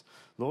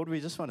Lord,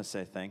 we just want to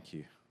say thank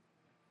you.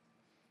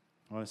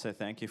 I want to say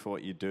thank you for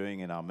what you're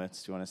doing in our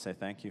midst. We want to say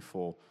thank you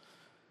for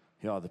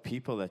the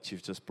people that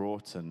you've just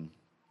brought, and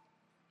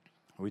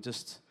we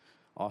just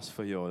ask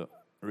for your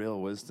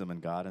real wisdom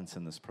and guidance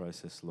in this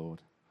process,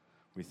 Lord.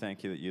 We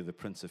thank you that you're the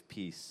Prince of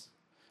Peace.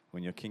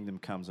 When your kingdom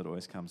comes, it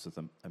always comes with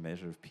a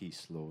measure of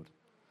peace, Lord.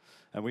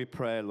 And we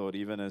pray, Lord,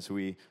 even as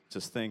we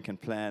just think and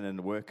plan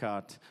and work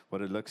out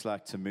what it looks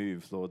like to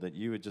move, Lord, that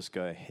you would just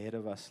go ahead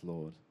of us,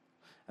 Lord,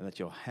 and that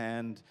your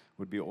hand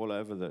would be all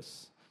over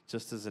this,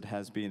 just as it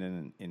has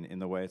been in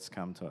the way it's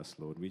come to us,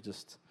 Lord.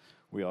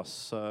 We are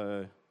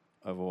so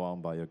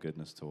overwhelmed by your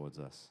goodness towards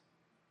us.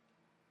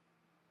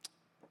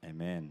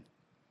 Amen.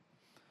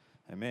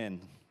 Amen.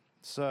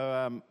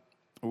 So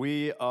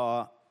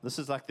this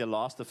is like the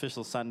last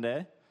official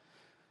Sunday,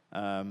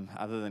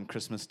 other than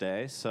Christmas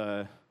Day.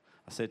 So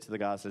I said to the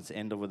guys, let's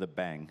end it with a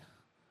bang.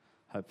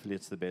 Hopefully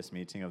it's the best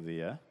meeting of the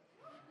year.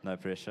 No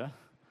pressure.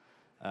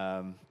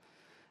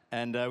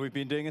 And we've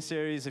been doing a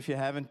series, if you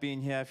have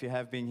been here,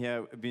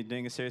 we've been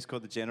doing a series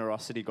called The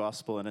Generosity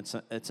Gospel, and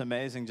it's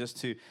amazing just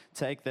to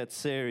take that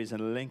series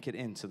and link it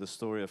into the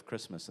story of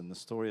Christmas and the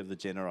story of the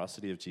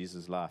generosity of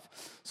Jesus'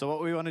 life. So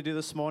what we want to do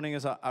this morning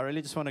is I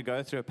really just want to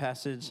go through a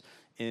passage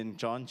in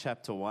John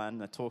chapter 1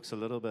 that talks a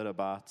little bit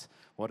about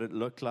what it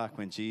looked like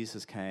when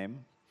Jesus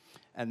came.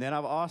 And then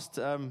I've asked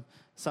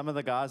some of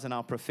the guys in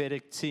our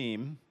prophetic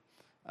team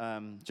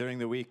during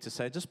the week to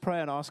say, just pray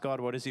and ask God,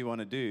 what does he want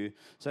to do?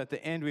 So at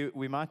the end,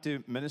 we might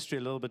do ministry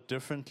a little bit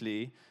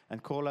differently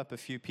and call up a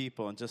few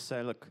people and just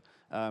say, look,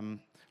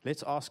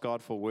 let's ask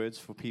God for words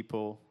for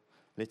people.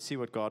 Let's see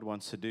what God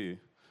wants to do.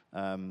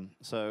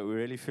 So we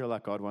really feel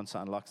like God wants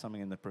to unlock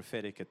something in the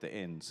prophetic at the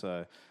end.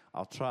 So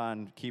I'll try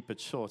and keep it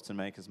short and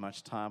make as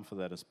much time for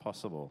that as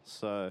possible.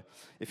 So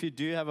if you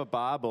do have a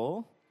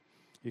Bible,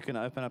 you can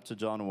open up to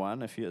John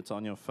 1. If it's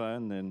on your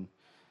phone, then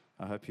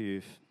I hope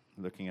you're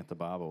looking at the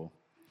Bible.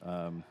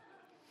 The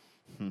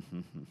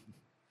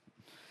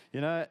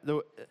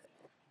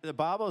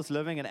Bible is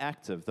living and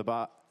active.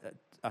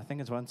 I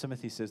think it's 1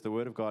 Timothy says the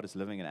Word of God is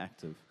living and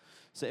active.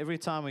 So every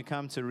time we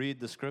come to read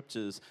the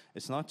Scriptures,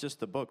 it's not just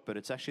the book, but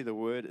it's actually the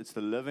Word. It's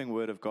the living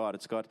Word of God.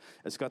 It's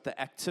got the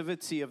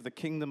activity of the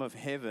kingdom of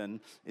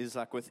heaven is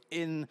like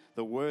within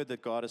the Word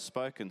that God has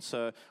spoken.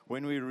 So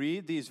when we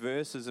read these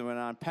verses and when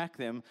I unpack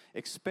them,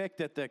 expect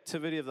that the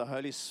activity of the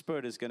Holy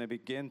Spirit is going to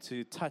begin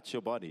to touch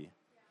your body.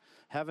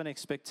 Have an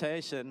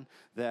expectation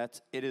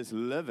that it is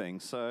living.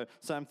 So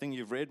something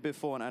you've read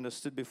before and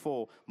understood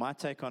before might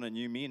take on a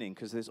new meaning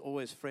because there's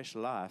always fresh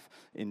life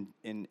in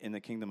the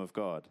kingdom of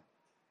God.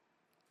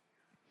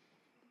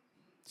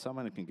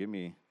 Someone can give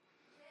me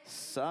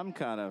some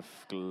kind of...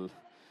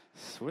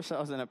 wish I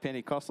was in a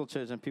Pentecostal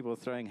church and people were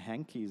throwing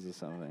hankies or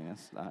something.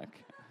 It's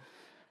like...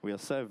 We are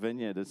so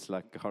vineyard, it's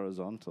like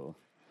horizontal.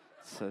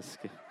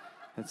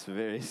 It's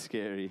very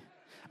scary.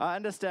 I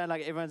understand,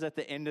 like, everyone's at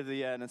the end of the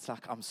year, and it's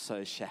like, I'm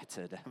so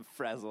shattered. I'm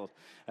frazzled.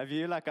 I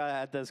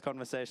had those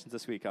conversations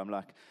this week. I'm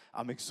like,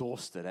 I'm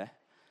exhausted,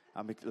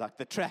 I'm like,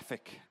 the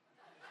traffic.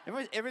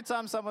 Every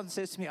time someone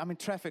says to me, I'm in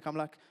traffic, I'm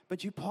like,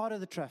 but you're part of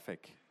the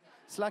traffic.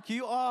 It's like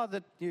you are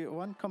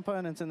one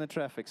component in the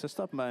traffic, so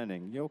stop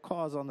moaning. Your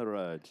car's on the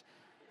road.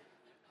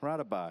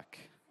 Ride a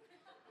bike.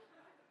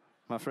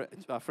 My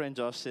friend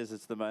Josh says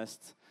it's the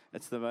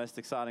most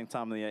exciting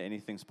time of the year.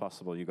 Anything's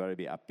possible. You've got to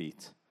be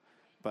upbeat.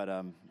 But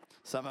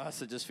some of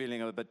us are just feeling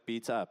a bit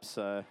beat up.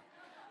 So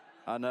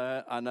I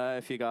know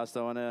if you guys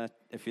don't want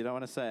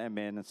to say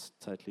amen, it's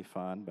totally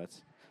fine. But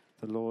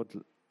the Lord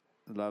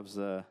loves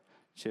a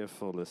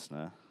cheerful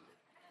listener.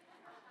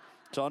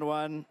 John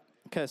 1.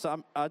 Okay,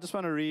 so I just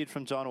want to read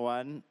from John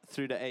 1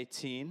 through to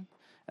 18,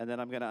 and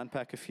then I'm going to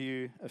unpack a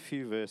few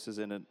verses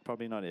in it.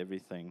 Probably not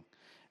everything.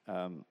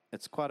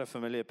 It's quite a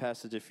familiar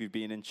passage if you've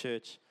been in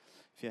church.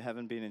 If you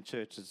haven't been in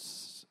church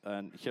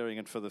and hearing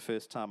it for the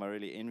first time, I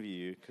really envy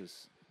you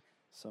because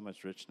so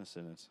much richness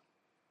in it.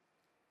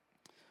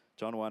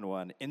 John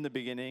 1:1. In the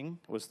beginning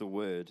was the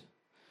Word.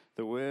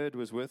 The Word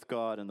was with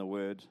God, and the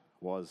Word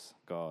was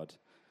God.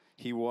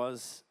 He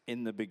was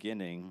in the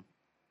beginning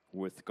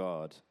with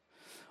God.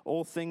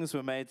 All things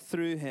were made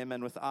through him,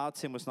 and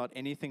without him was not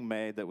anything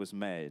made that was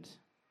made.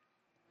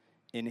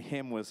 In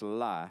him was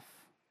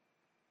life,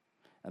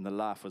 and the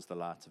life was the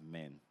light of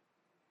men.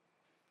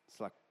 It's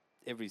like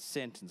every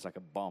sentence like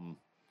a bomb.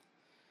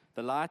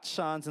 The light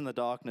shines in the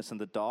darkness,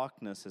 and the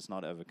darkness has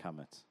not overcome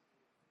it.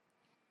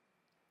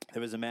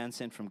 There was a man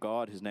sent from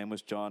God whose name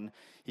was John.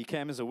 He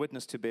came as a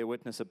witness to bear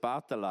witness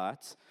about the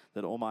light,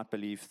 that all might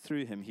believe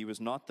through him. He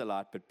was not the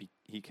light, but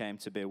he came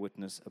to bear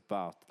witness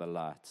about the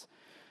light.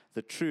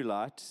 The true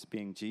light,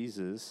 being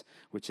Jesus,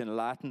 which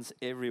enlightens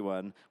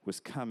everyone, was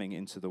coming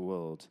into the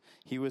world.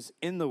 He was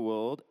in the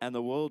world, and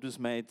the world was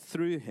made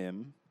through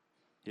him,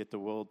 yet the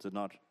world did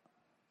not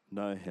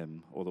know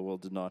him, or the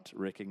world did not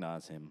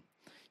recognize him.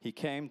 He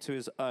came to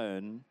his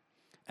own,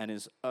 and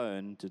his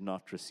own did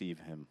not receive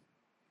him.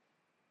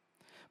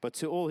 But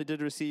to all who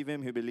did receive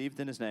him, who believed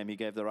in his name, he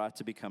gave the right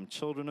to become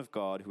children of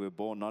God, who were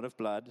born not of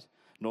blood,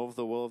 nor of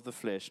the will of the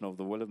flesh, nor of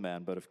the will of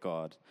man, but of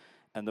God.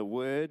 And the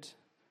Word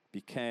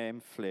became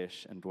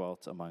flesh and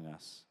dwelt among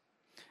us.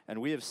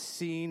 And we have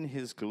seen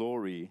his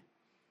glory.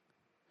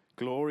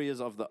 Glory is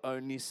of the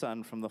only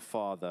Son from the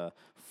Father,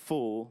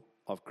 full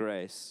of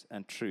grace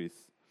and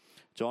truth.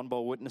 John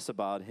bore witness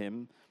about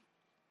him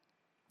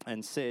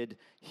and said,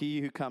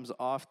 he who comes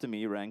after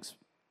me ranks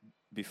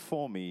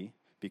before me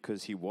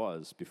because he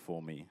was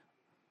before me.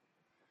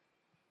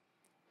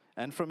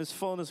 And from his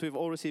fullness we've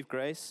all received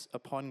grace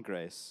upon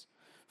grace.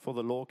 For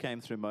the law came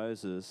through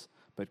Moses,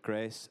 but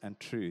grace and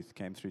truth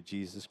came through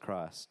Jesus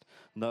Christ.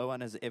 No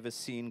one has ever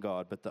seen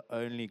God, but the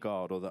only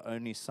God, or the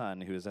only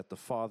Son, who is at the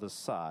Father's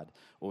side,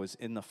 or is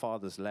in the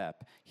Father's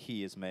lap,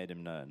 he has made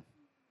him known.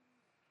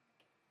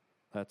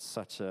 That's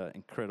such an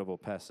incredible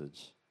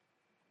passage.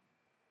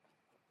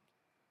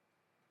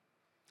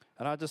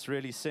 And I just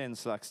really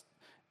sense, like,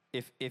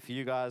 if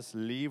you guys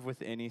leave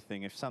with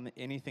anything, if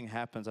anything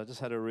happens, I just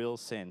had a real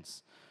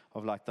sense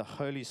of, like, the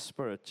Holy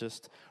Spirit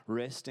just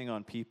resting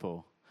on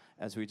people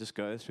as we just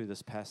go through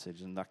this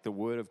passage, and like the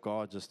Word of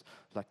God just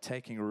like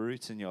taking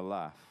root in your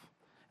life.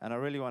 And I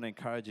really want to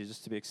encourage you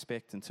just to be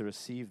expectant to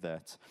receive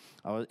that.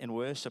 In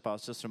worship, I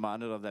was just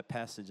reminded of that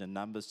passage in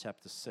Numbers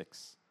chapter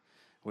 6,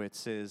 where it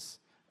says,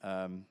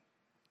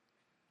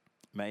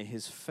 may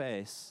his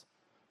face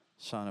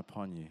shine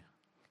upon you.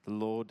 The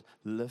Lord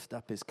lift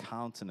up his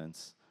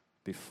countenance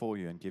before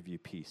you and give you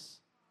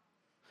peace.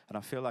 And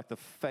I feel like the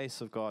face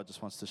of God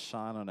just wants to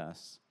shine on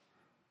us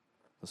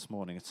this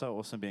morning. It's so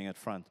awesome being at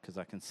front because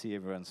I can see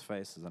everyone's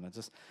faces, and I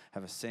just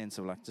have a sense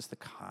of like just the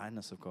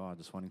kindness of God,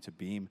 just wanting to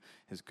beam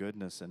his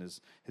goodness and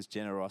his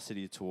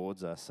generosity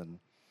towards us. And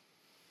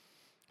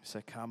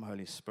say, come,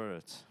 Holy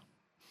Spirit.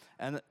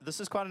 And this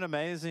is quite an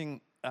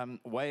amazing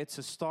way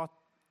to start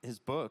his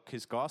book,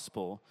 his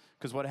gospel,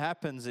 because what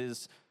happens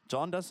is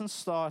John doesn't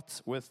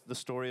start with the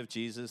story of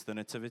Jesus, the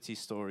nativity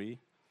story,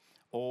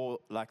 or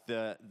like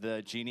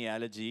the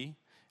genealogy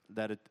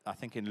that I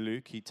think in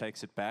Luke he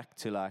takes it back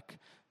to like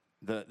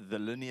the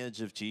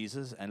lineage of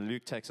Jesus, and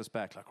Luke takes us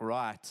back like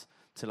right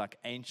to like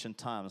ancient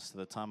times, to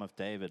the time of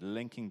David,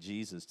 linking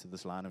Jesus to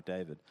this line of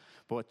David.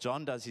 But what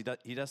John does, he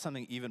does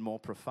something even more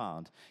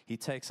profound. He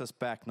takes us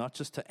back not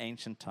just to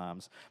ancient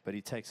times, but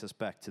he takes us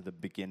back to the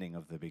beginning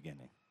of the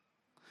beginning.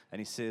 And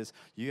he says,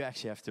 you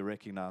actually have to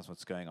recognize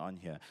what's going on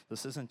here.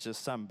 This isn't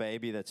just some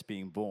baby that's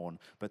being born,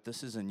 but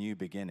this is a new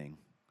beginning.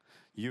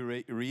 You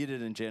read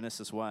it in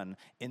Genesis 1,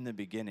 in the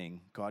beginning,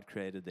 God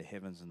created the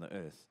heavens and the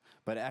earth.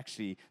 But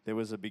actually, there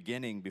was a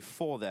beginning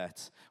before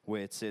that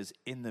where it says,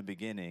 in the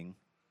beginning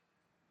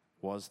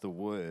was the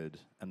Word,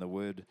 and the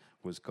Word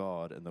was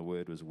God, and the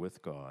Word was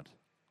with God.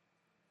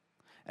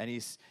 And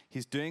he's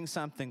doing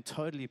something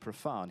totally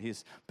profound.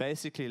 He's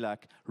basically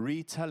like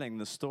retelling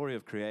the story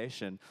of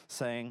creation,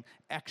 saying,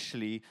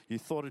 actually, you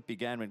thought it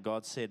began when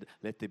God said,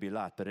 let there be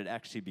light, but it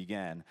actually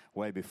began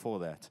way before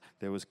that.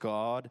 There was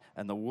God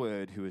and the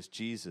Word, who is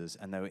Jesus,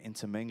 and they were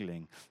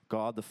intermingling,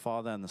 God, the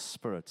Father, and the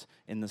Spirit,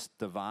 in this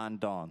divine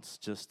dance,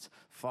 just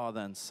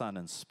Father and Son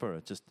and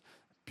Spirit, just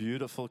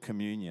beautiful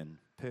communion,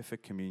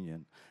 perfect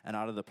communion. And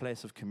out of the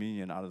place of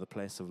communion, out of the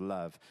place of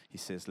love, he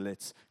says,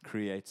 let's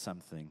create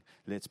something.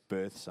 Let's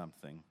birth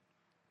something.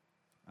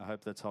 I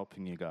hope that's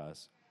helping you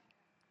guys.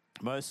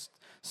 Most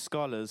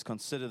scholars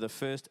consider the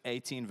first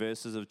 18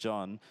 verses of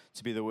John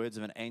to be the words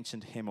of an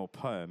ancient hymn or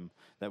poem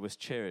that was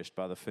cherished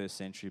by the first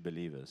century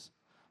believers.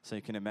 So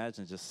you can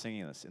imagine just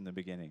singing this. In the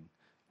beginning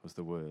was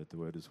the Word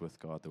was with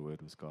God, the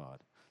Word was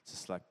God. It's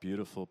just like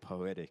beautiful,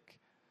 poetic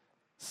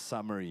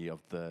summary of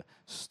the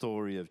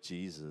story of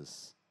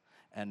Jesus.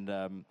 And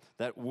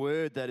that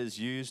word that is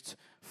used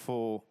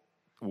for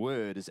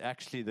word is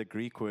actually the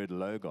Greek word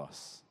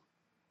logos.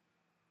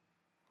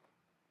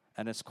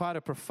 And it's quite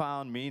a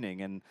profound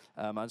meaning. And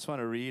I just want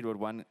to read what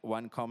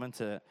one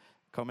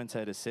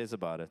commentator says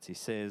about it. He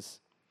says,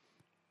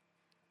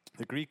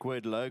 the Greek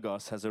word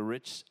logos has a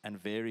rich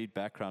and varied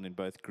background in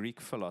both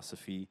Greek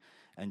philosophy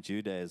and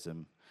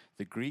Judaism.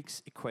 The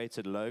Greeks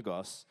equated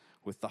logos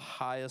with the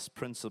highest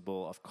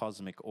principle of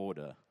cosmic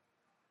order.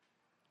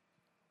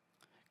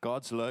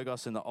 God's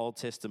logos in the Old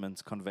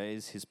Testament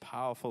conveys his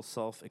powerful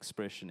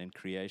self-expression in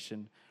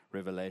creation,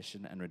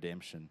 revelation, and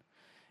redemption.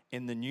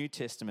 In the New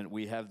Testament,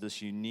 we have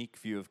this unique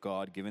view of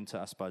God given to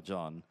us by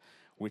John,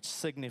 which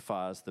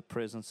signifies the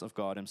presence of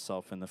God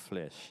himself in the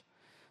flesh.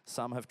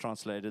 Some have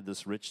translated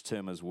this rich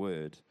term as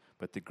word,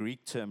 but the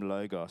Greek term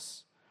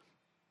logos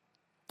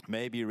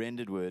may be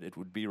rendered word. It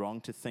would be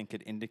wrong to think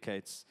it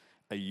indicates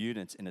a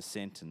unit in a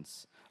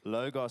sentence.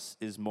 Logos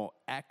is more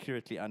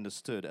accurately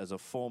understood as a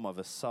form of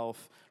a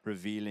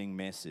self-revealing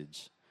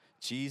message.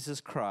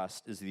 Jesus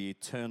Christ is the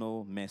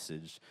eternal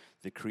message,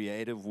 the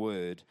creative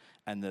word,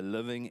 and the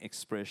living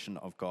expression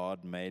of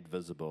God made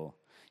visible.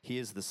 He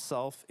is the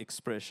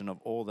self-expression of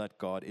all that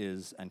God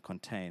is and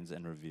contains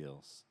and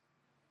reveals.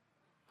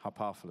 How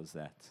powerful is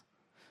that?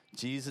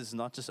 Jesus is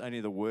not just only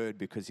the Word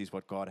because he's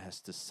what God has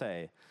to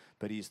say,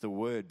 but he's the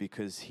Word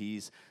because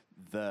he's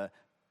the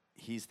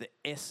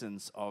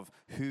essence of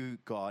who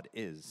God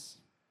is.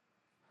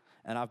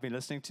 And I've been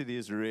listening to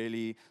these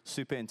really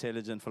super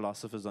intelligent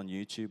philosophers on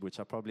YouTube, which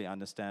I probably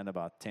understand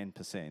about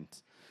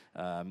 10%.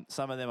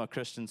 Some of them are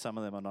Christians, some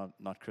of them are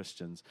not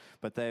Christians.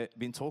 But they've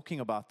been talking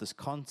about this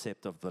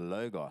concept of the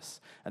Logos.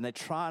 And they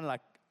try and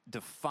like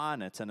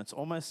define it. And it's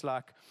almost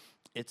like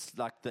it's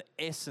like the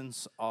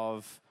essence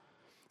of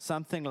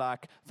something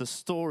like the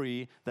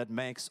story that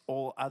makes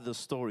all other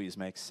stories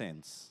make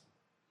sense.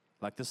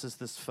 Like this is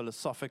this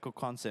philosophical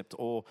concept,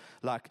 or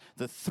like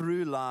the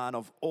through line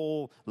of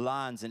all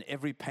lines in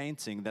every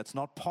painting that's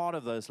not part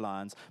of those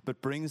lines,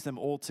 but brings them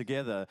all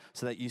together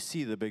so that you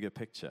see the bigger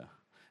picture.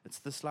 It's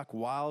this like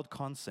wild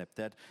concept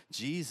that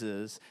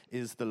Jesus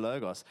is the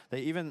Logos.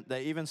 They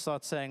even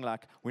start saying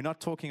like, we're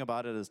not talking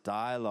about it as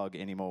dialogue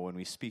anymore when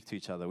we speak to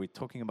each other. We're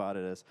talking about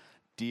it as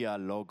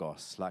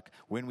dialogos. Like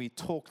when we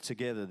talk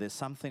together, there's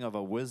something of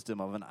a wisdom,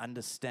 of an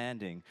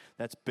understanding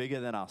that's bigger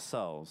than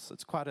ourselves.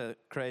 It's quite a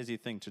crazy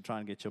thing to try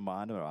and get your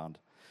mind around.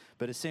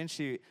 But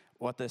essentially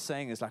what they're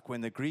saying is like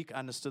when the Greek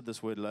understood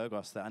this word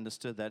logos, they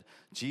understood that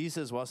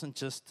Jesus wasn't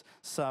just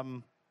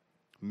some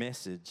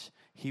message.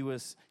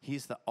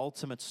 He's the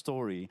ultimate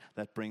story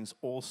that brings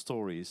all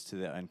stories to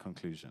their own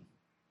conclusion.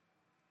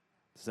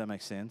 Does that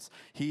make sense?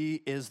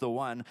 He is the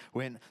one.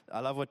 I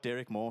love what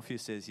Derek Morphew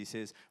says. He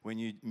says, when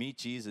you meet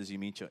Jesus, you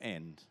meet your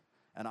end.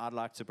 And I'd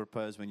like to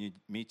propose when you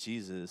meet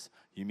Jesus,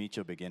 you meet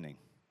your beginning.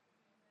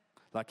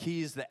 Like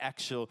he is the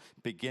actual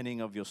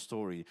beginning of your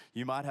story.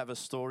 You might have a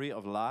story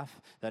of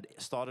life that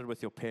started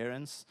with your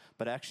parents,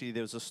 but actually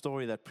there was a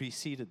story that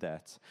preceded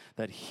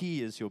that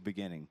he is your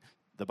beginning.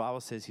 The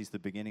Bible says he's the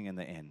beginning and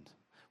the end.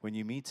 When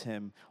you meet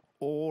him,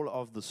 all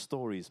of the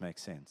stories make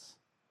sense.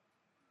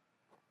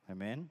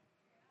 Amen?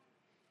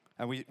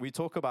 And we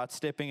talk about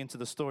stepping into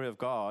the story of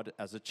God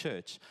as a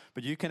church,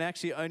 but you can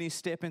actually only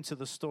step into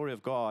the story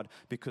of God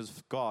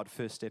because God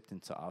first stepped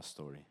into our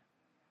story.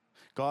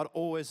 God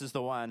always is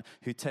the one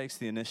who takes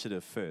the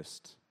initiative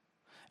first.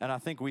 And I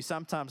think we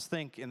sometimes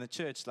think in the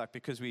church, like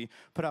because we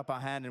put up our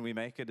hand and we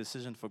make a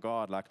decision for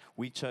God, like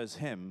we chose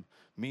him.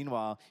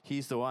 Meanwhile,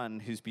 he's the one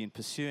who's been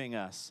pursuing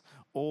us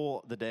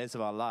all the days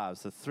of our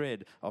lives, the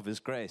thread of his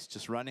grace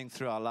just running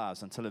through our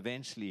lives until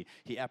eventually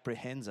he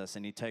apprehends us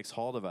and he takes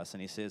hold of us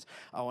and he says,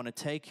 I want to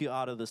take you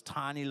out of this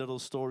tiny little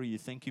story you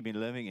think you've been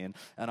living in,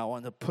 and I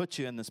want to put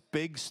you in this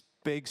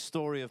big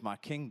story of my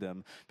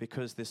kingdom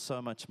because there's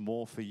so much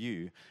more for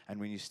you. And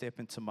when you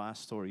step into my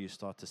story, you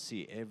start to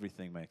see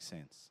everything makes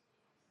sense.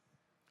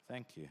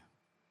 Thank you.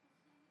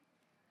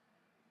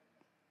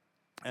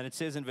 And it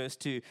says in verse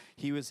 2,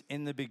 he was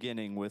in the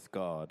beginning with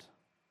God.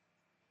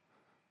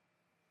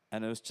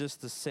 And it was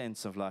just the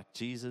sense of like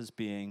Jesus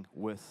being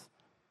with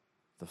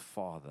the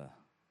Father.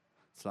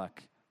 It's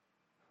like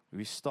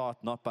we start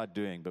not by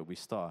doing, but we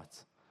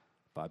start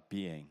by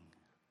being.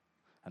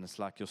 And it's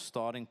like your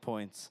starting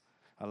point.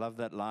 I love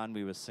that line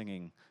we were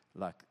singing,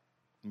 like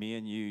me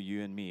and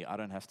you and me, I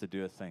don't have to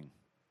do a thing.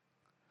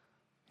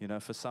 You know,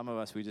 for some of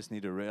us, we just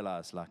need to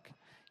realize, like,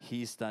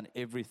 he's done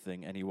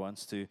everything, and he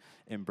wants to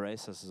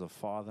embrace us as a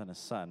father and a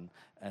son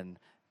and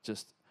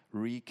just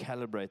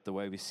recalibrate the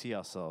way we see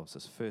ourselves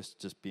as first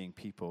just being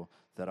people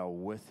that are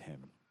with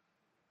him.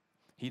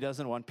 He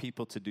doesn't want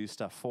people to do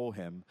stuff for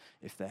him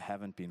if they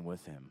haven't been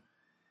with him.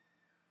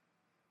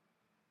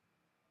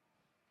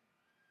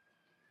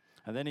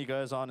 And then he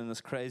goes on in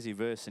this crazy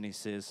verse, and he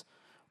says,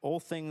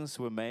 all things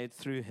were made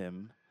through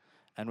him,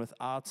 and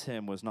without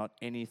him was not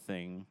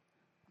anything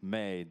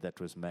made that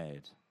was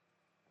made.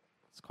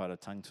 It's quite a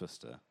tongue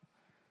twister.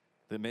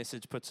 The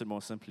Message puts it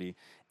more simply.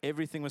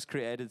 Everything was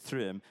created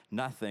through him.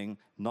 Nothing,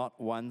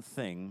 not one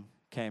thing,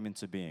 came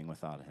into being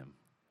without him.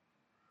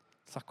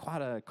 It's like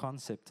quite a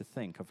concept to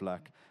think of.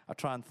 Like, I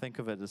try and think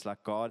of it as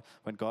like God,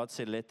 when God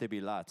said, let there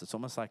be light, it's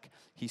almost like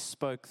he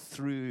spoke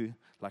through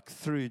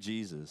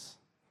Jesus.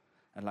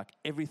 And like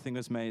everything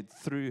was made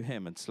through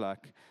him. It's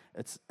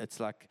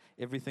like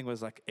everything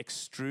was like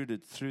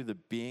extruded through the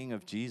being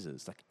of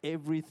Jesus. Like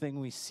everything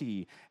we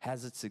see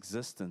has its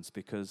existence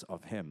because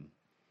of him.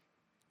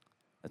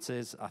 It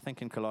says, I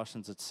think in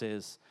Colossians it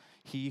says,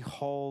 he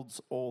holds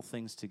all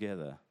things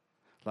together.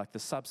 Like the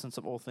substance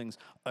of all things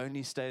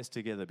only stays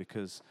together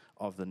because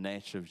of the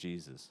nature of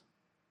Jesus.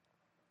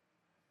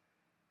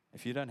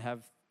 If you don't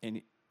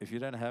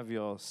have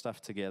your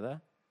stuff together,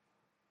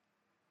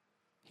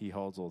 he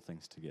holds all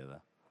things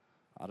together.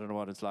 I don't know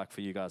what it's like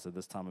for you guys at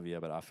this time of year,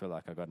 but I feel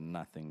like I got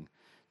nothing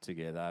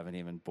together. I haven't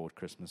even bought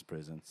Christmas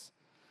presents.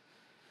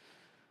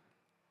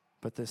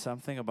 But there's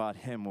something about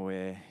him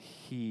where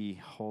he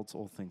holds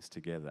all things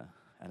together,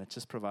 and it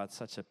just provides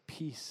such a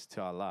peace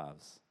to our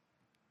lives.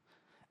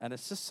 And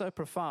it's just so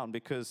profound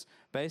because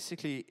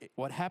basically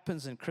what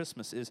happens in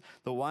Christmas is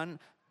the one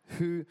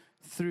who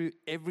through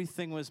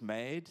everything was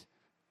made,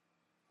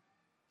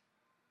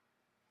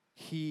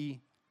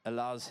 he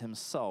allows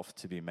himself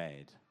to be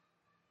made.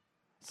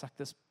 It's like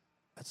this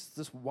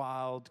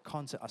wild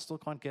concept. I still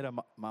can't get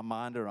my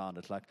mind around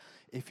it. Like,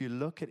 if you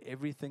look at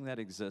everything that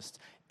exists,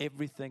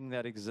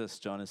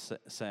 John is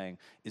saying,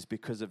 is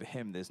because of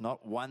him. There's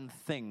not one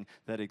thing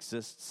that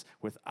exists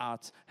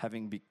without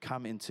having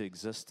come into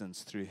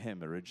existence through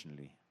him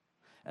originally.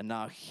 And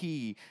now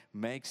he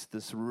makes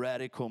this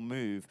radical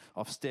move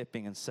of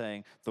stepping and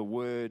saying, the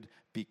word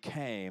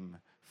became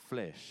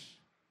flesh.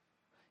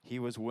 He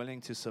was willing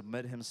to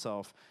submit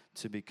himself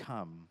to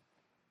become.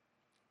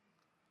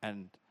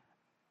 And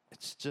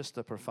it's just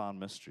a profound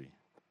mystery.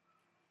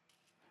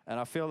 And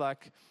I feel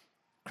like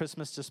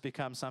Christmas just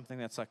becomes something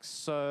that's like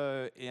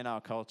so in our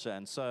culture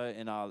and so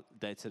in our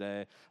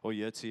day-to-day or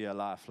year-to-year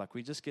life. Like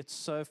we just get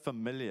so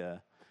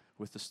familiar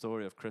with the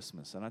story of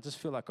Christmas. And I just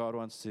feel like God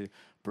wants to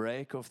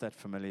break off that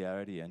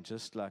familiarity and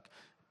just like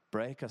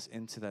break us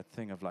into that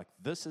thing of like,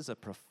 this is a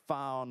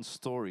profound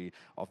story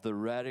of the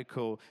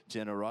radical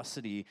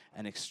generosity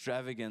and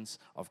extravagance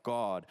of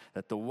God,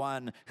 that the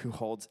one who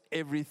holds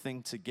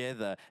everything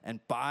together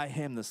and by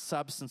him the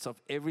substance of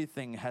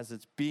everything has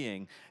its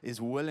being is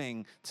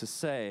willing to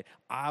say,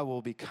 I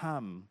will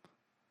become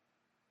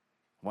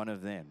one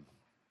of them.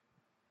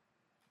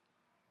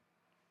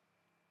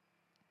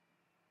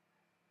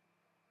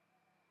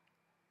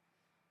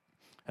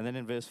 And then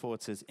in verse 4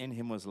 it says, in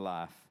him was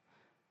life,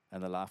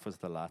 and the life was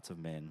the light of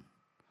men.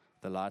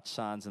 The light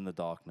shines in the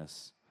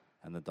darkness,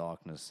 and the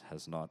darkness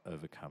has not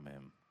overcome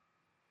him.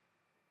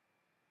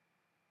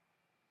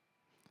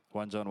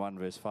 1 John 1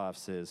 verse 5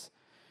 says,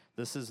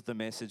 this is the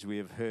message we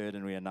have heard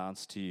and we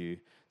announce to you,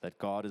 that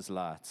God is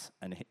light,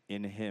 and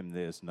in him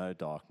there is no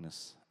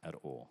darkness at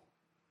all.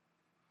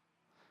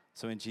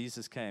 So when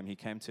Jesus came, he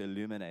came to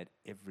illuminate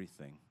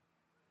everything.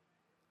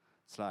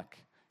 It's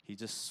like he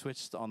just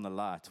switched on the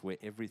light where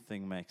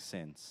everything makes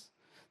sense.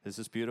 There's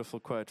this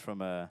beautiful quote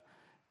from a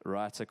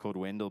writer called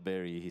Wendell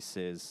Berry. He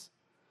says,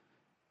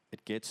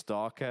 it gets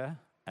darker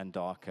and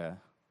darker,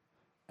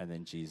 and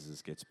then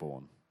Jesus gets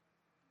born.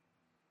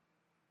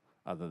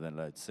 Other than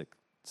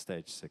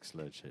stage 6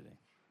 load shedding.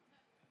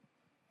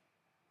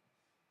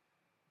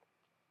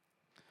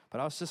 But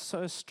I was just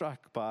so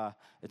struck by,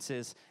 it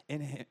says,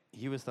 in him,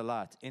 he was the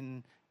light.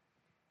 In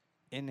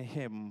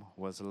him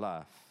was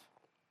life.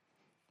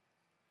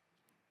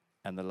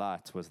 And the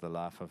light was the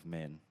life of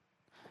men.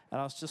 And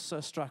I was just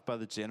so struck by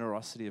the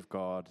generosity of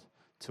God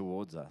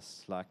towards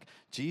us. Like,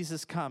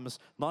 Jesus comes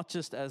not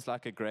just as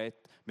like a great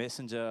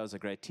messenger, as a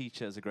great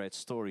teacher, as a great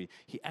story.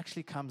 He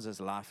actually comes as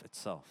life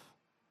itself.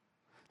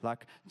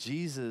 Like,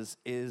 Jesus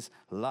is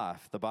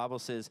life. The Bible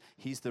says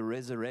he's the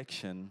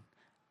resurrection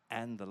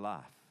and the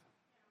life.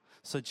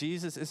 So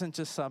Jesus isn't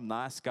just some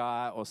nice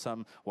guy or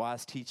some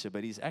wise teacher,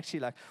 but he's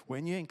actually like,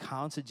 when you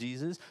encounter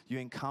Jesus, you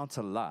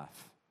encounter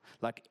life.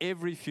 Like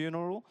every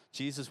funeral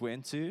Jesus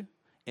went to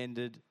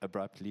ended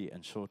abruptly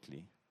and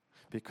shortly,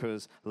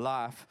 because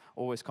life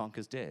always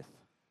conquers death.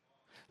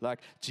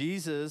 Like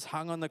Jesus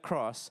hung on the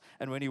cross,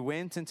 and when he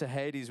went into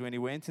Hades, when he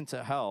went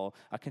into hell,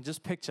 I can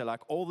just picture like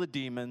all the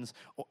demons,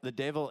 the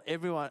devil,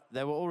 everyone,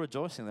 they were all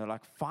rejoicing. They were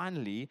like,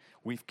 finally,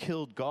 we've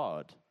killed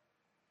God.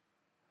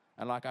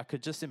 And like I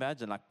could just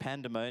imagine like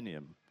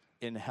pandemonium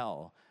in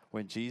hell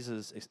when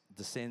Jesus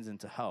descends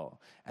into hell.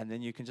 And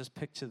then you can just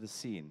picture the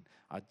scene.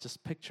 I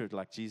just picture it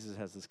like Jesus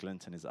has this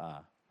glint in his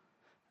eye,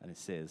 and it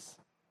says,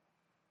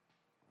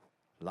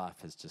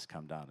 life has just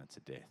come down into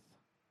death.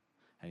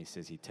 And he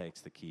says he takes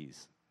the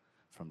keys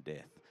from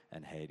death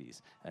and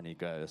Hades. And he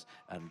goes,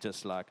 and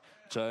just like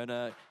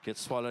Jonah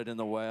gets swallowed in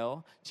the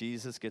whale,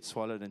 Jesus gets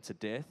swallowed into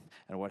death.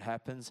 And what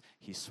happens?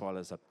 He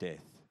swallows up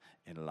death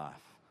in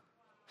life.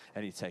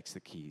 And he takes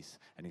the keys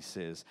and he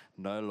says,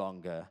 no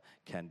longer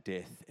can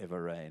death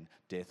ever reign.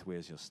 Death,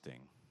 where's your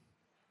sting?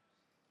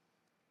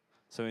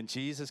 So when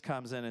Jesus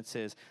comes in and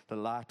says, the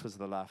light was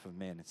the life of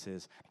men, it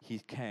says, he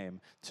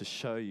came to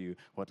show you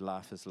what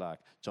life is like.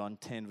 John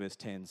 10 verse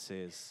 10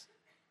 says,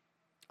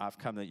 I've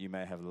come that you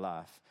may have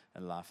life,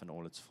 and life in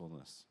all its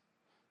fullness.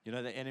 You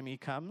know, the enemy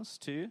comes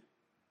to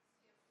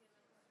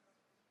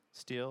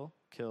steal,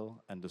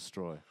 kill, and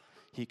destroy.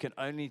 He can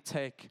only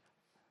take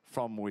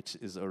from which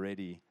is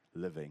already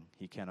living.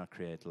 He cannot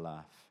create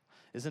life.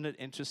 Isn't it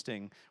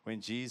interesting,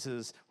 when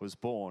Jesus was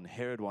born,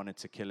 Herod wanted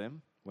to kill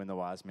him when the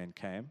wise men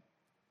came.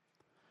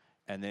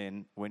 And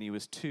then when he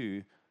was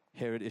 2,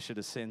 Herod issued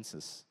a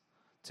census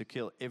to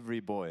kill every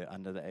boy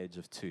under the age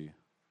of 2.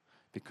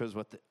 Because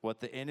what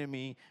the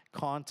enemy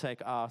can't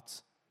take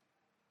out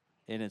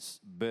in its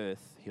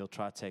birth, he'll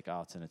try to take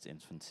out in its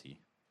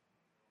infancy.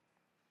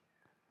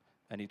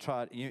 And he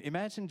tried. You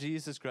imagine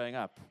Jesus growing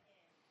up.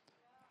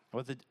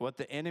 What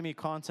the enemy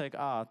can't take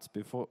out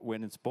before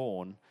when it's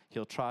born,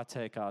 he'll try to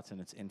take out in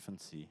its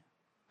infancy.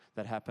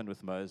 That happened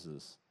with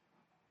Moses.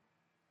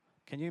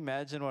 Can you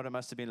imagine what it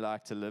must have been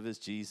like to live as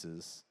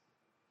Jesus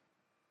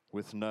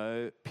with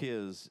no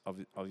peers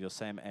of your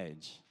same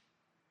age?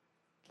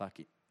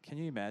 Like, can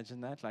you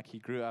imagine that? Like, he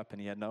grew up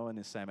and he had no one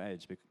his same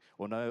age,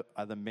 or no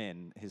other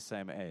men his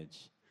same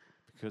age,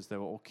 because they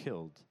were all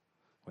killed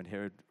when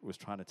Herod was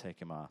trying to take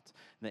him out.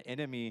 And the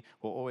enemy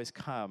will always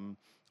come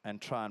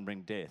and try and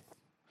bring death.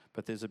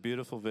 But there's a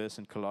beautiful verse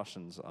in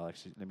Colossians.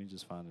 Let me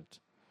just find it.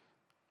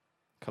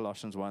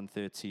 Colossians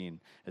 1:13.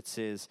 It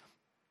says,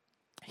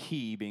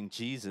 he, being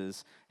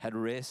Jesus,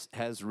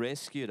 has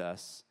rescued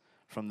us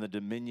from the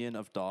dominion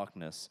of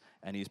darkness,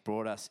 and he's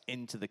brought us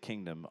into the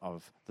kingdom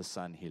of the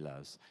Son he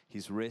loves.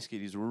 He's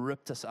rescued, he's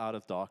ripped us out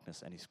of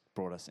darkness, and he's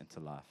brought us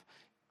into life.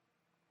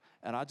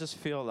 And I just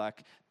feel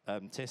like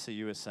Tessa,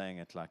 you were saying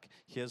it like,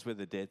 here's where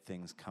the dead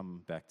things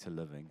come back to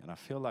living. And I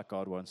feel like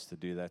God wants to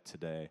do that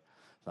today.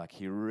 Like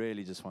he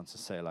really just wants to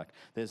say, like,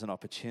 there's an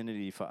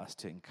opportunity for us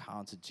to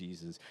encounter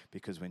Jesus,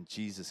 because when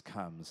Jesus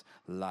comes,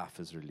 life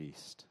is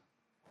released.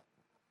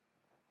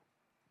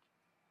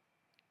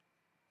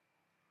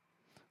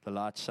 The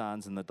light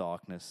shines in the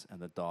darkness, and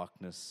the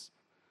darkness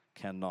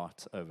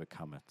cannot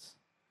overcome it.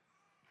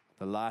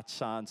 The light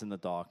shines in the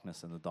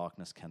darkness, and the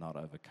darkness cannot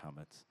overcome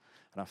it.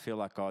 And I feel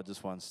like God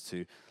just wants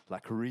to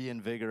like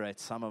reinvigorate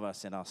some of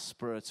us in our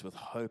spirits with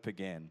hope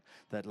again.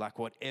 That like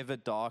whatever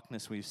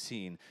darkness we've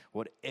seen,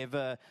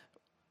 whatever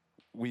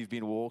we've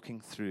been walking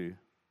through,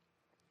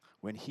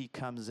 when he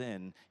comes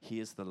in, he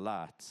is the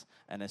light.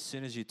 And as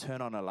soon as you turn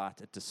on a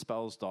light, it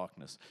dispels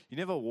darkness. You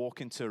never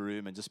walk into a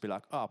room and just be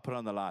like, oh, put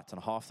on the light,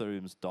 and half the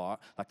room's dark.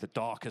 Like the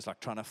dark is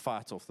like trying to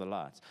fight off the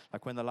light.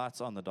 Like when the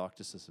light's on, the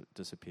darkness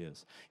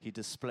disappears. He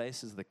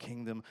displaces the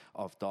kingdom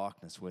of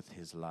darkness with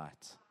his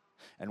light.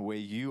 And where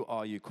you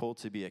are, you're called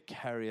to be a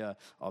carrier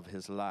of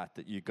his light,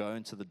 that you go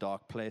into the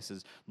dark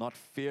places, not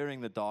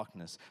fearing the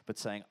darkness, but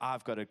saying,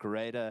 I've got a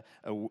greater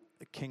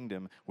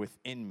kingdom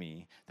within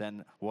me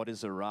than what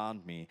is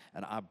around me.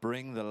 And I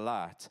bring the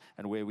light.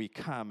 And where we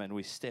come and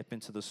we step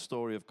into the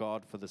story of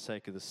God for the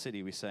sake of the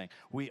city, we're saying,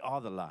 we are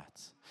the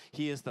light.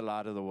 He is the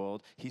light of the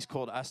world. He's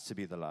called us to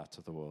be the light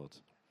of the world.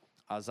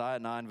 Isaiah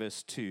 9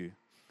 verse 2.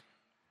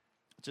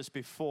 Just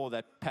before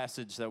that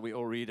passage that we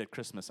all read at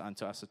Christmas,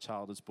 unto us a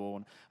child is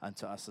born,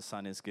 unto us a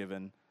son is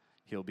given.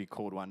 He'll be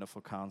called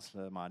Wonderful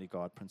Counselor, Mighty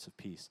God, Prince of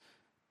Peace.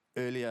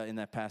 Earlier in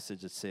that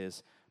passage it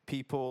says,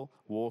 people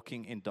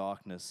walking in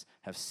darkness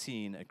have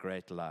seen a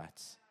great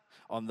light.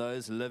 On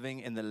those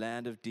living in the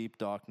land of deep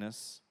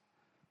darkness,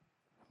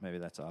 maybe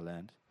that's our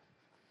land,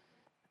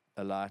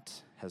 a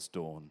light has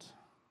dawned.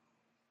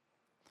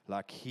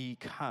 Like he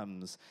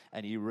comes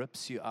and he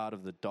rips you out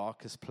of the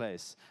darkest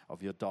place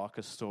of your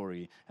darkest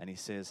story. And he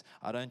says,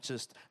 I don't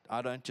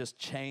just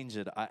change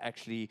it. I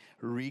actually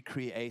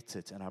recreate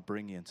it, and I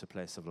bring you into a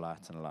place of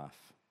light and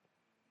life.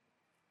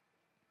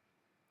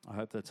 I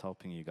hope that's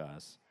helping you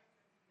guys.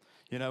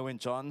 You know, when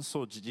John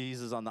saw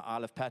Jesus on the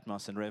Isle of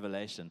Patmos in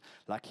Revelation,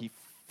 like he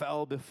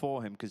fell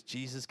before him because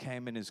Jesus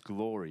came in his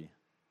glory.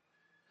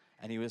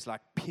 And he was like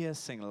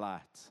piercing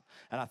light.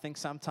 And I think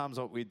sometimes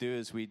what we do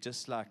is we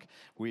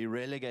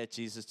relegate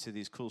Jesus to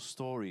these cool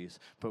stories,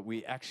 but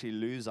we actually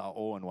lose our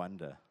awe and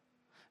wonder.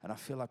 And I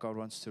feel like God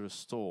wants to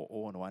restore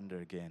awe and wonder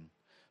again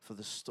for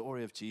the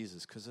story of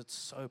Jesus, because it's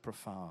so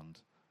profound.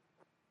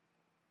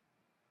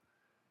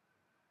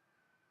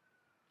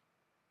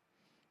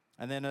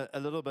 And then a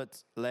little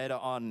bit later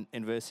on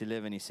in verse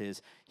 11, he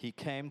says, he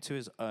came to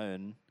his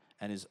own,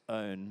 and his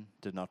own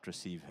did not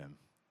receive him.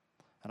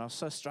 And I was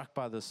so struck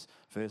by this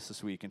verse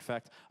this week. In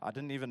fact, I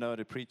didn't even know what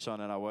to preach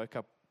on, and I woke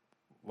up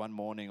one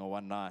morning or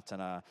one night,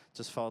 and I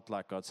just felt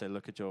like God said,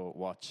 look at your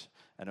watch,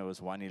 and it was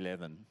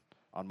 1:11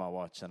 on my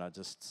watch, and I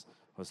just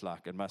was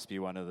like, it must be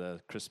one of the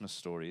Christmas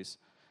stories.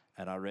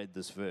 And I read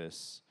this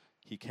verse,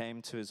 he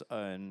came to his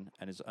own,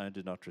 and his own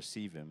did not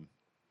receive him.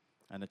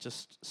 And it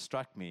just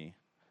struck me,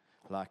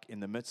 like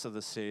in the midst of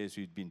the series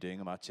we've been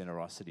doing about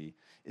generosity,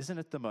 isn't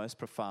it the most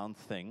profound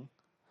thing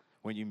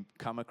when you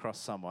come across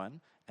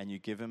someone and you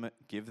give them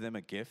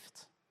a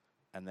gift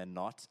and they're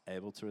not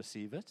able to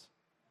receive it?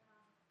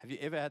 Have you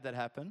ever had that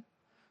happen?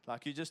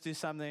 Like you just do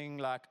something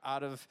like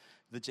out of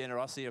the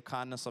generosity or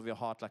kindness of your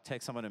heart, like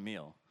take someone a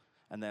meal,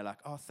 and they're like,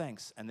 oh,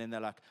 thanks. And then they're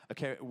like,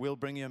 okay, we'll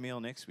bring you a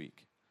meal next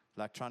week,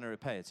 like trying to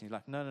repay it. And you're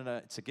like,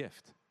 no, it's a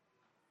gift.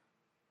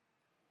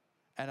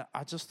 And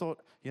I just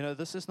thought,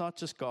 this is not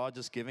just God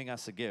just giving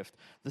us a gift.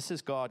 This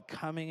is God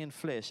coming in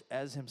flesh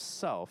as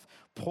himself,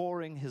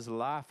 pouring his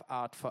life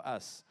out for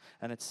us.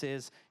 And it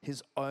says,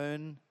 his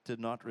own did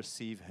not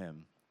receive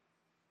him.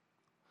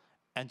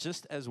 And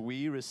just as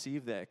we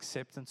receive the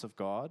acceptance of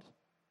God,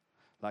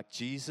 like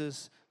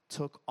Jesus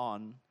took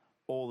on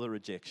all the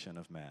rejection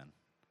of man.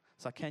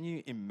 So can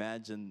you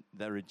imagine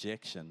the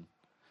rejection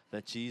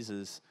that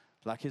Jesus,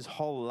 like his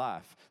whole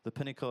life, the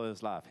pinnacle of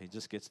his life, he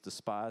just gets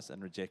despised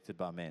and rejected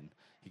by men.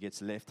 He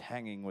gets left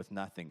hanging with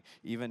nothing.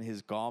 Even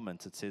his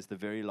garment, it says the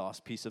very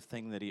last piece of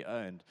thing that he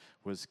owned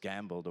was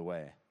gambled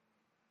away.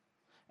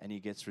 And he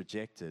gets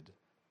rejected.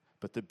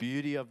 But the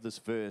beauty of this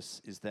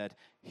verse is that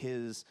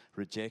his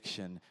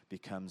rejection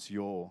becomes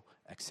your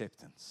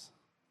acceptance.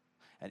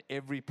 And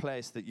every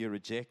place that you're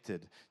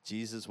rejected,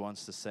 Jesus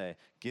wants to say,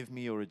 give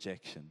me your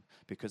rejection,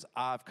 because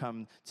I've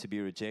come to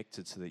be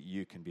rejected so that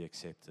you can be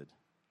accepted.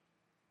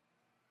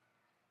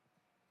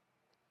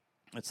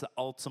 It's the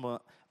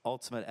ultimate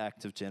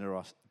act of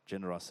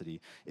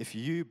generosity. If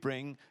you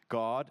bring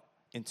God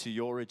into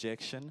your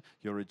rejection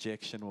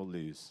will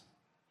lose.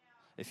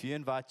 If you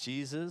invite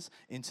Jesus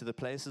into the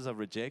places of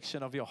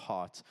rejection of your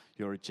heart,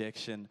 your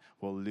rejection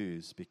will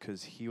lose,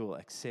 because he will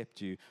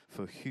accept you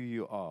for who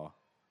you are.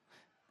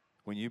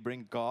 When you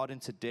bring God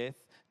into death,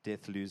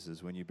 death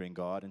loses. When you bring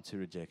God into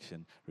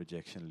rejection,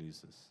 rejection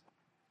loses.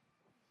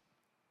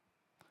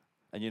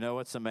 And you know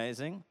what's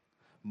amazing?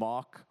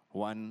 Mark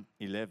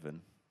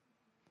 1:11.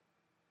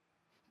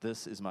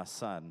 This is my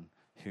son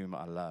whom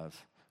I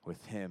love.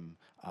 With him,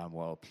 I'm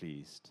well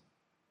pleased.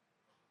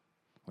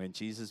 When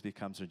Jesus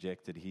becomes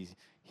rejected,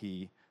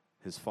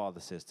 his father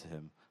says to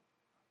him,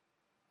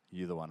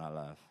 you're the one I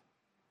love.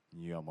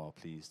 You are well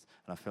pleased.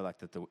 And I feel like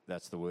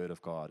that's the word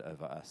of God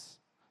over us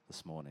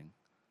this morning.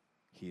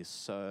 He is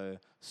so,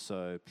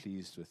 so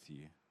pleased with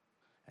you.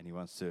 And he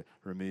wants to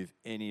remove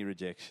any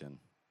rejection.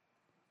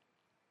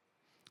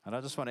 And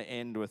I just want to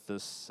end with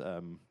this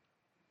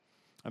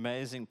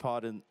amazing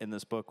part in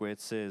this book where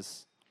it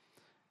says,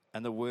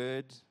 and the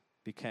word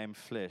became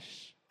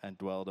flesh and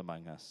dwelled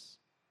among us.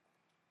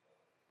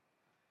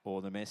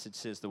 Or the message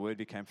says, the word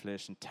became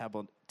flesh and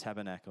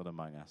tabernacled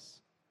among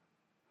us.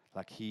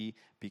 Like he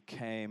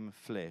became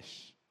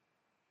flesh.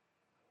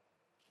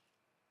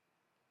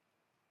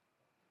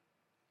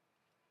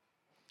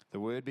 The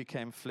word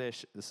became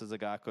flesh. This is a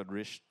guy called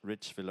Rich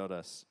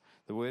Villodas.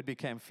 The word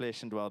became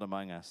flesh and dwelled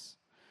among us.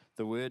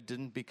 The word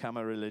didn't become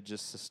a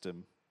religious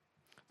system.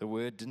 The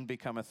word didn't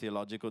become a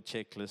theological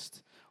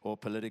checklist or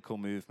political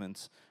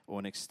movement or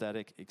an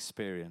ecstatic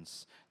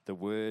experience. The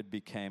word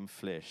became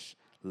flesh,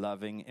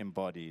 loving,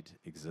 embodied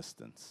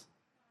existence.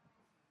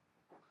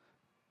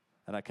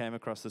 And I came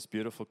across this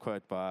beautiful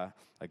quote by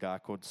a guy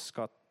called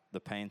Scott the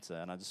Painter,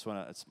 and I just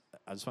want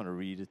to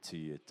read it to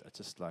you. It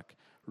just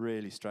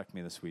really struck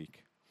me this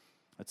week.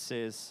 It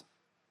says,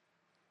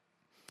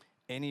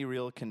 any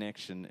real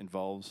connection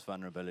involves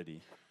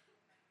vulnerability.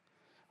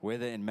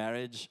 Whether in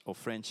marriage or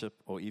friendship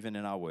or even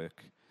in our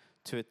work,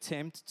 to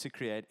attempt to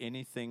create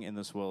anything in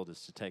this world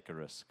is to take a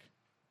risk.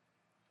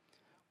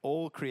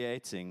 All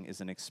creating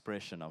is an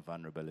expression of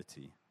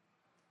vulnerability,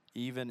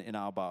 even in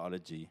our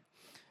biology.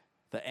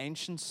 The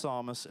ancient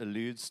psalmist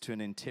alludes to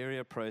an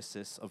interior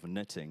process of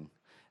knitting,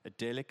 a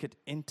delicate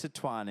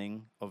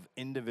intertwining of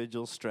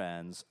individual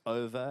strands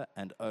over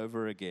and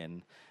over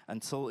again,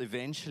 until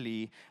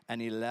eventually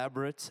an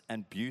elaborate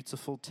and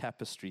beautiful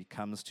tapestry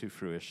comes to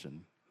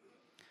fruition.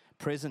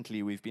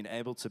 Presently, we've been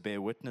able to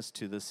bear witness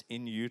to this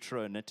in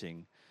utero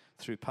knitting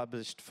through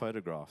published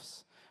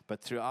photographs,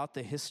 but throughout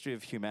the history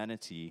of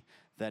humanity,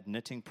 that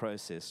knitting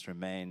process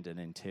remained an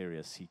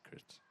interior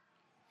secret.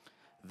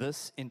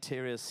 This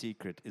interior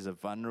secret is a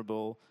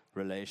vulnerable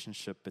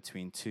relationship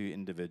between two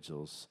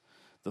individuals.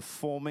 The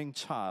forming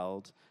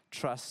child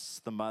trusts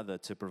the mother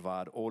to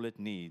provide all it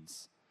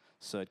needs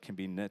so it can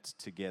be knit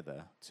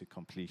together to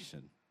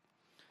completion.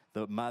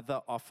 The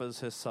mother offers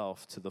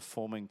herself to the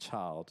forming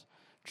child,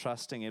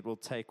 trusting it will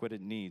take what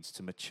it needs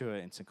to mature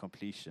into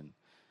completion,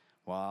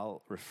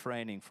 while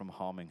refraining from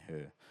harming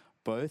her.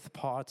 Both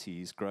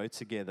parties grow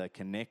together,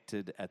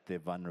 connected at their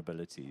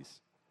vulnerabilities.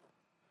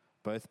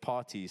 Both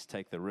parties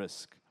take the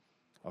risk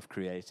of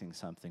creating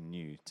something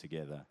new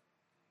together.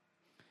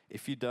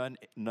 If you don't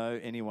know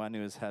anyone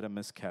who has had a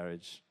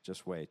miscarriage,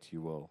 just wait,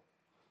 you will.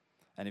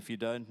 And if you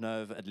don't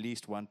know of at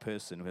least one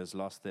person who has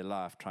lost their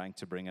life trying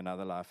to bring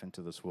another life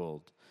into this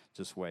world,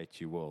 just wait,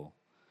 you will.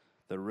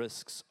 The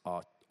risks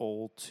are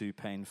all too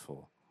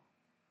painful.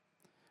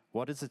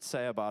 What does it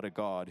say about a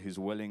God who's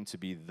willing to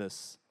be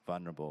this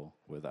vulnerable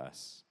with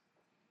us?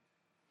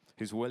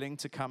 Who's willing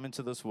to come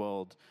into this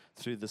world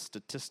through the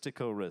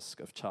statistical risk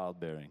of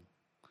childbearing?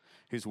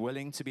 Who's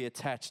willing to be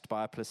attached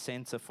by a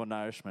placenta for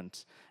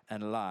nourishment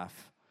and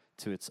life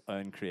to its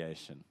own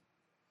creation?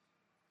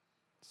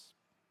 It's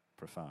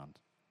profound.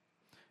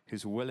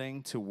 Who's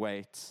willing to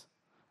wait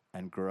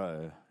and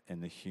grow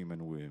in the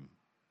human womb?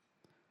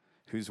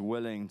 Who's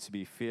willing to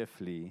be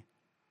fearfully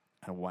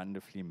and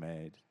wonderfully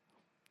made,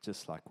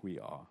 just like we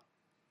are?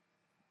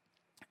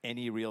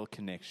 Any real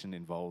connection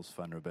involves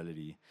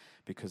vulnerability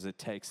because it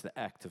takes the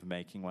act of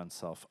making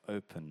oneself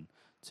open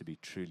to be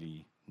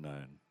truly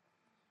known.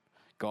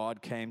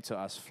 God came to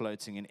us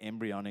floating in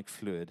embryonic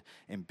fluid,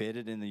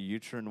 embedded in the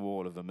uterine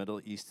wall of a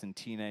Middle Eastern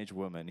teenage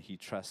woman he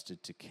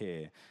trusted to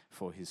care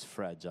for his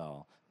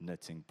fragile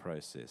knitting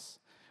process.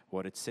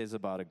 What it says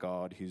about a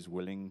God who's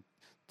willing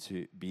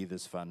to be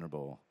this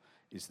vulnerable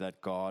is that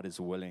God is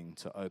willing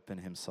to open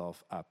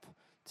himself up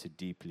to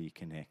deeply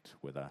connect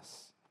with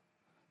us.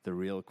 The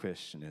real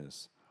question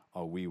is,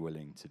 are we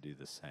willing to do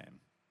the same?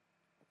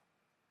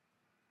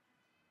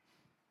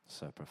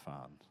 So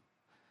profound.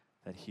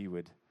 That he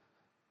would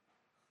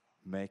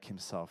make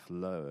himself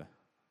low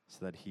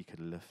so that he could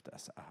lift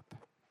us up.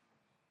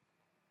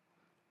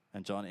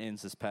 And John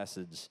ends this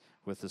passage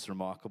with this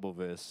remarkable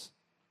verse.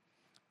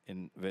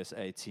 In verse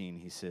 18,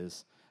 he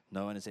says,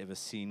 no one has ever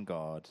seen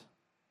God,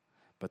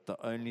 but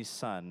the only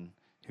Son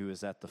who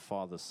is at the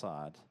Father's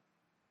side,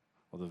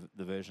 or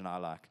the version I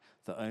like,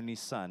 the only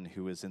Son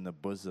who is in the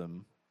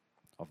bosom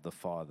of the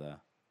Father,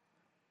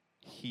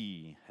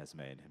 he has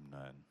made him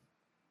known.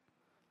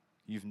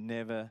 You've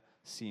never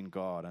seen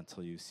God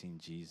until you've seen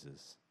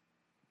Jesus.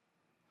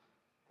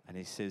 And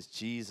he says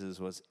Jesus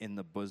was in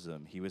the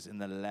bosom. He was in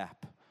the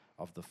lap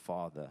of the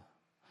Father.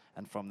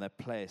 And from that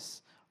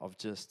place of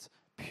just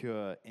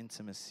pure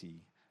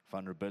intimacy,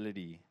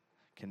 vulnerability,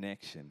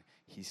 connection,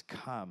 he's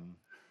come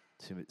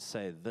to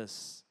say,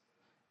 this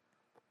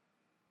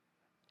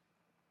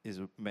is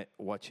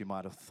what you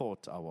might have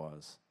thought I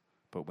was.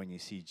 But when you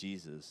see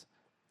Jesus,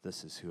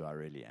 this is who I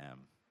really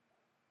am.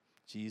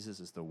 Jesus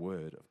is the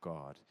Word of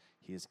God.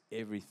 He is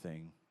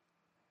everything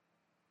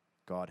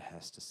God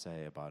has to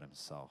say about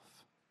himself.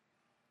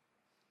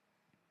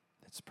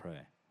 Let's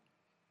pray.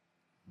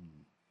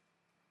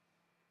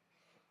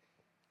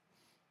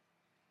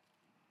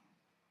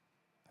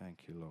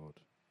 Thank you, Lord.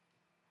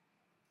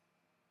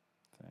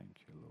 Thank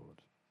you,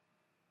 Lord.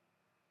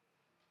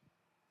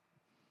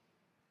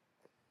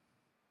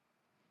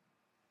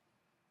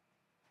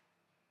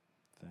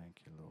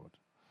 Thank you, Lord.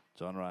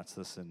 John writes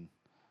this in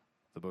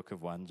the book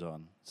of 1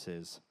 John. It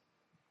says,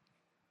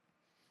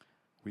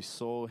 we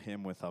saw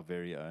him with our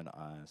very own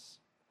eyes.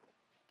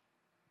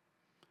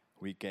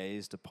 We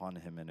gazed upon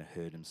him and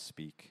heard him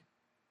speak.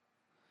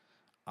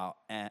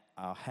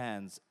 Our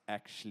hands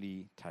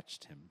actually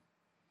touched him,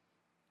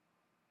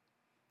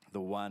 the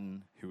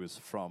one who was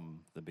from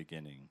the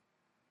beginning,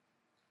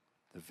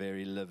 the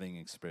very living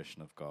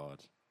expression of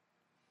God.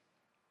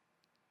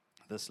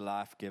 This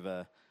life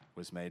giver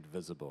was made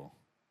visible,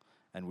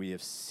 and we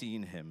have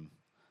seen him,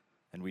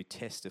 and we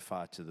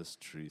testify to this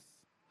truth.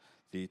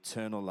 The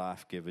eternal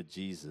life giver,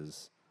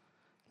 Jesus,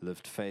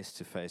 lived face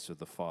to face with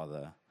the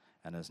Father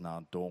and has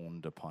now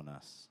dawned upon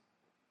us.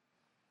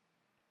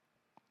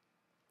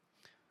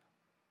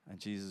 And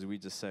Jesus, we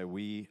just say,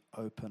 we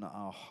open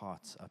our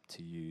hearts up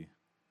to you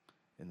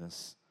in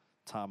this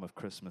time of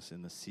Christmas,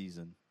 in this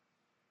season.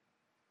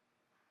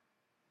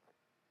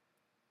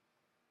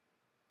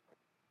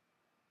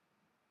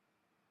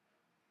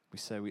 We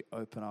say we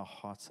open our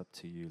hearts up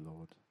to you,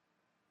 Lord.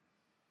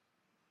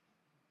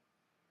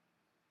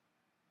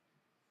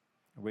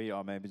 Where you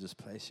are, maybe just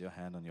place your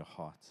hand on your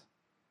heart.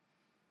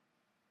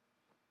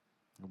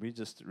 And we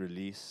just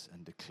release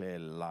and declare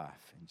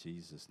life in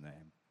Jesus'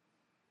 name.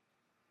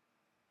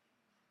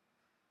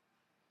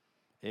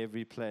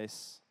 Every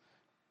place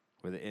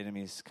where the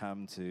enemies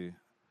come to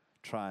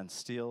try and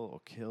steal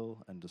or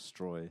kill and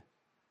destroy,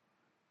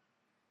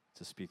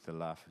 to speak the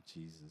life of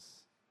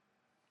Jesus.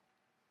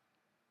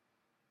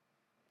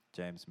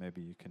 James,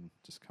 maybe you can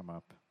just come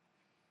up.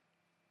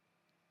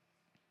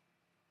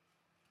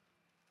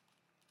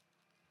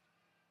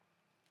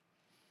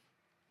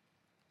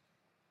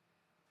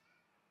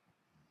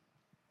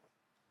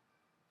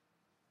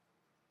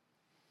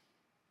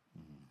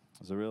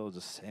 There's a real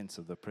just sense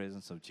of the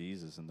presence of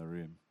Jesus in the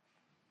room.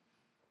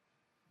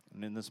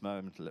 And in this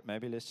moment,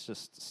 maybe let's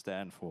just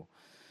stand for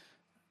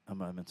a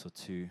moment or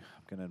two.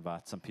 I'm going to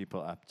invite some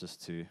people up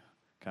just to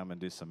come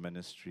and do some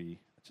ministry.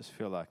 I just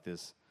feel like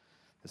there's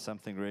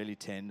something really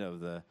tender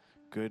of the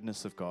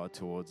goodness of God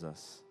towards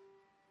us.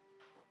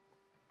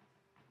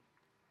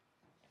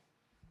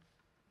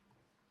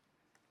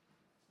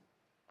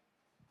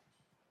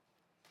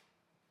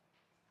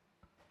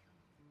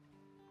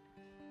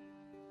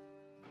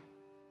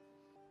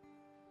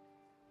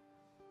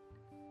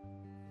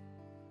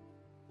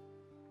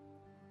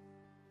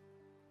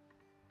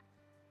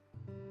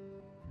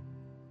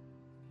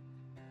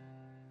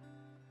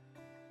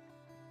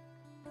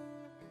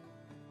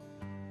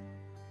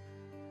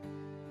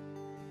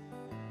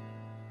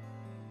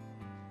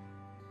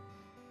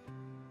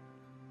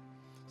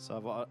 So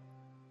I've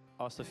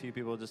asked a few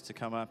people just to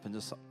come up and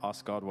just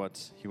ask God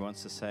what he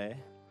wants to say.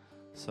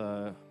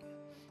 So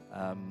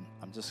I'm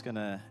just going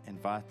to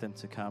invite them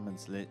to come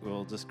and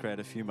we'll just create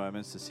a few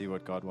moments to see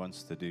what God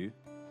wants to do.